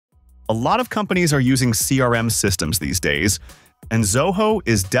A lot of companies are using CRM systems these days, and Zoho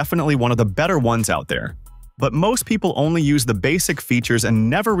is definitely one of the better ones out there. But most people only use the basic features and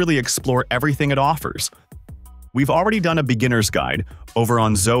never really explore everything it offers. We've already done a beginner's guide over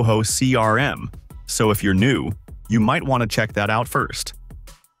on Zoho CRM, so if you're new, you might want to check that out first.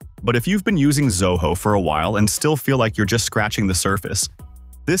 But if you've been using Zoho for a while and still feel like you're just scratching the surface,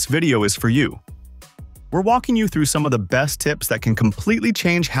 this video is for you. We're walking you through some of the best tips that can completely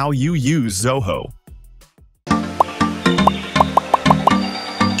change how you use Zoho.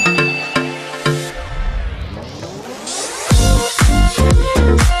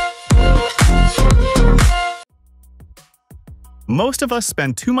 Most of us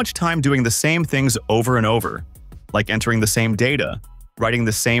spend too much time doing the same things over and over, like entering the same data, writing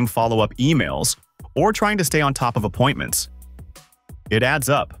the same follow-up emails, or trying to stay on top of appointments. It adds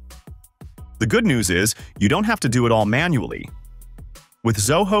up. The good news is, you don't have to do it all manually. With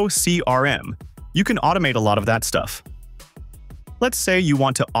Zoho CRM, you can automate a lot of that stuff. Let's say you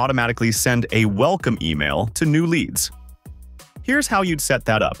want to automatically send a welcome email to new leads. Here's how you'd set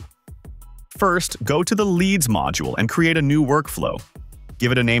that up. First, go to the Leads module and create a new workflow.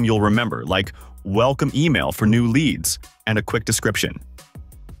 Give it a name you'll remember, like Welcome Email for New Leads, and a quick description.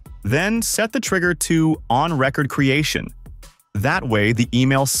 Then set the trigger to On Record Creation. That way, the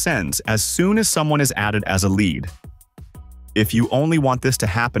email sends as soon as someone is added as a lead. If you only want this to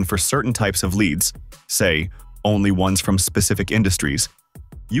happen for certain types of leads, say, only ones from specific industries,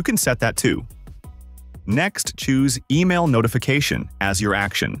 you can set that too. Next, choose Email Notification as your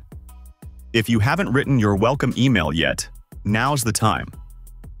action. If you haven't written your welcome email yet, now's the time.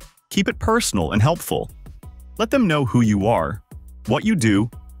 Keep it personal and helpful. Let them know who you are, what you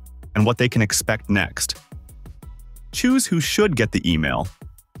do, and what they can expect next. Choose who should get the email,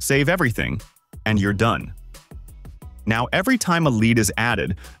 save everything, and you're done. Now, every time a lead is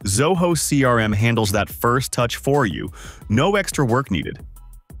added, Zoho CRM handles that first touch for you. No extra work needed.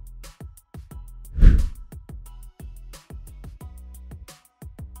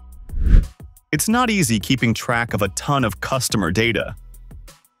 It's not easy keeping track of a ton of customer data,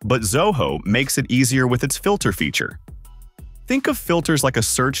 but Zoho makes it easier with its filter feature. Think of filters like a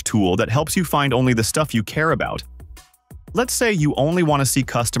search tool that helps you find only the stuff you care about. Let's say you only want to see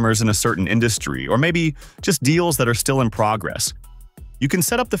customers in a certain industry, or maybe just deals that are still in progress. You can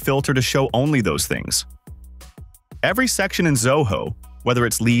set up the filter to show only those things. Every section in Zoho, whether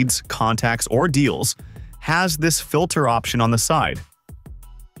it's leads, contacts, or deals, has this filter option on the side.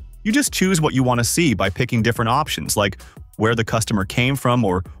 You just choose what you want to see by picking different options, like where the customer came from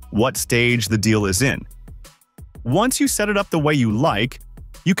or what stage the deal is in. Once you set it up the way you like,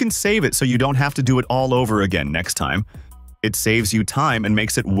 you can save it so you don't have to do it all over again next time. It saves you time and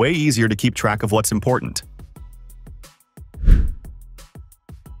makes it way easier to keep track of what's important.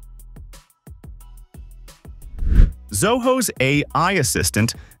 Zoho's AI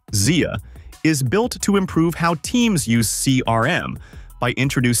assistant, Zia, is built to improve how teams use CRM by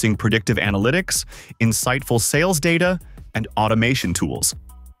introducing predictive analytics, insightful sales data, and automation tools.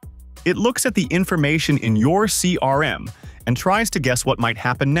 It looks at the information in your CRM and tries to guess what might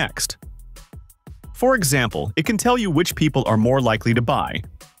happen next. For example, it can tell you which people are more likely to buy,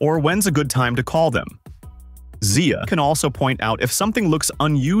 or when's a good time to call them. Zia can also point out if something looks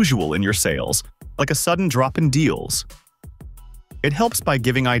unusual in your sales, like a sudden drop in deals. It helps by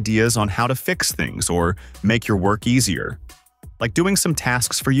giving ideas on how to fix things or make your work easier, like doing some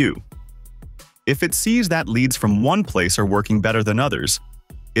tasks for you. If it sees that leads from one place are working better than others,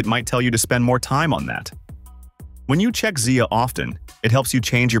 it might tell you to spend more time on that. When you check Zia often, it helps you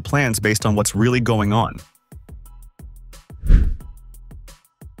change your plans based on what's really going on.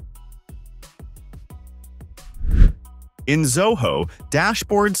 In Zoho,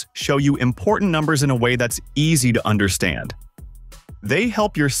 dashboards show you important numbers in a way that's easy to understand. They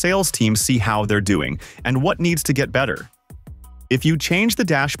help your sales team see how they're doing and what needs to get better. If you change the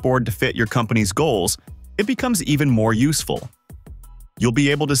dashboard to fit your company's goals, it becomes even more useful. You'll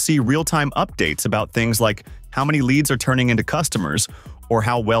be able to see real-time updates about things like how many leads are turning into customers or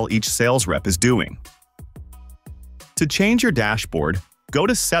how well each sales rep is doing. To change your dashboard, go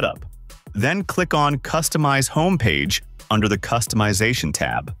to Setup, then click on Customize Homepage under the Customization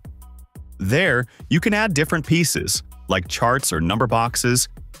tab. There, you can add different pieces, like charts or number boxes,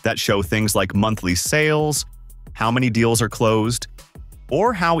 that show things like monthly sales, how many deals are closed,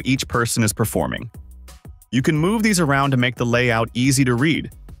 or how each person is performing. You can move these around to make the layout easy to read.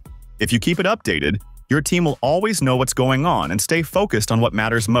 If you keep it updated, your team will always know what's going on and stay focused on what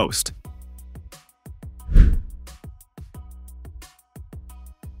matters most.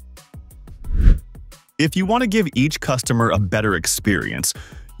 If you want to give each customer a better experience,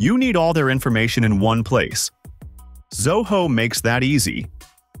 You need all their information in one place. Zoho makes that easy.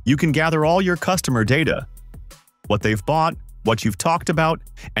 You can gather all your customer data, what they've bought, what you've talked about,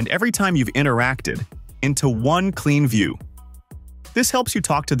 and every time you've interacted, into one clean view. This helps you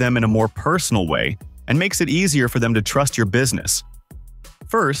talk to them in a more personal way and makes it easier for them to trust your business.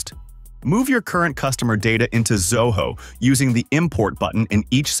 First, move your current customer data into Zoho using the Import button in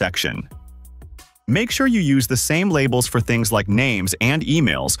each section. Make sure you use the same labels for things like names and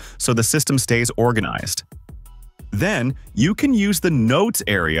emails so the system stays organized. Then, you can use the Notes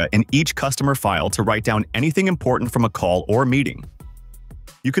area in each customer file to write down anything important from a call or meeting.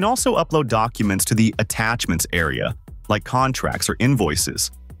 You can also upload documents to the Attachments area, like contracts or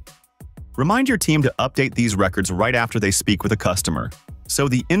invoices. Remind your team to update these records right after they speak with a customer, so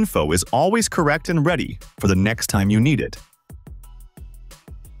the info is always correct and ready for the next time you need it.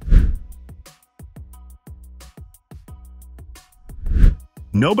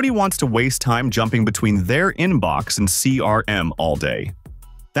 Nobody wants to waste time jumping between their inbox and CRM all day.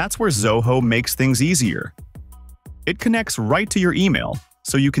 That's where Zoho makes things easier. It connects right to your email,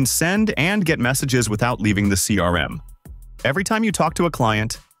 so you can send and get messages without leaving the CRM. Every time you talk to a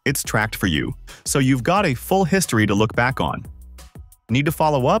client, it's tracked for you, so you've got a full history to look back on. Need to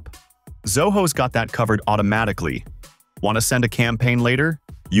follow up? Zoho's got that covered automatically. Want to send a campaign later?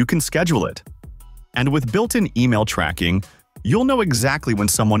 You can schedule it. And with built-in email tracking, you'll know exactly when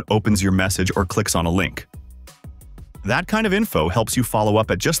someone opens your message or clicks on a link. That kind of info helps you follow up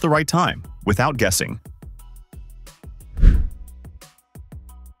at just the right time, without guessing.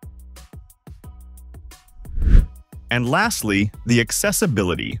 And lastly, the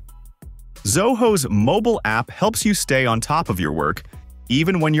accessibility. Zoho's mobile app helps you stay on top of your work,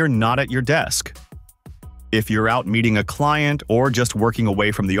 even when you're not at your desk. If you're out meeting a client or just working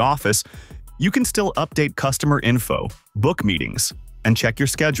away from the office, you can still update customer info, book meetings, and check your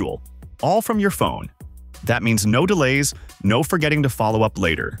schedule, all from your phone. That means no delays, no forgetting to follow up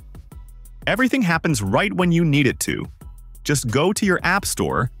later. Everything happens right when you need it to. Just go to your App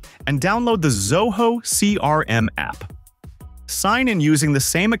Store and download the Zoho CRM app. Sign in using the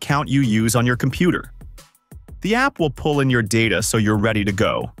same account you use on your computer. The app will pull in your data so you're ready to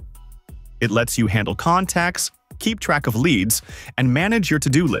go. It lets you handle contacts, keep track of leads, and manage your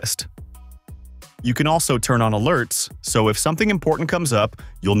to-do list. You can also turn on alerts, so if something important comes up,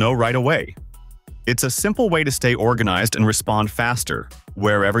 you'll know right away. It's a simple way to stay organized and respond faster,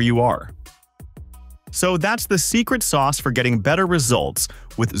 wherever you are. So that's the secret sauce for getting better results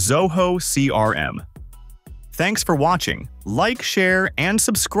with Zoho CRM. Thanks for watching. Like, share, and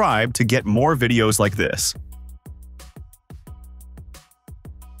subscribe to get more videos like this.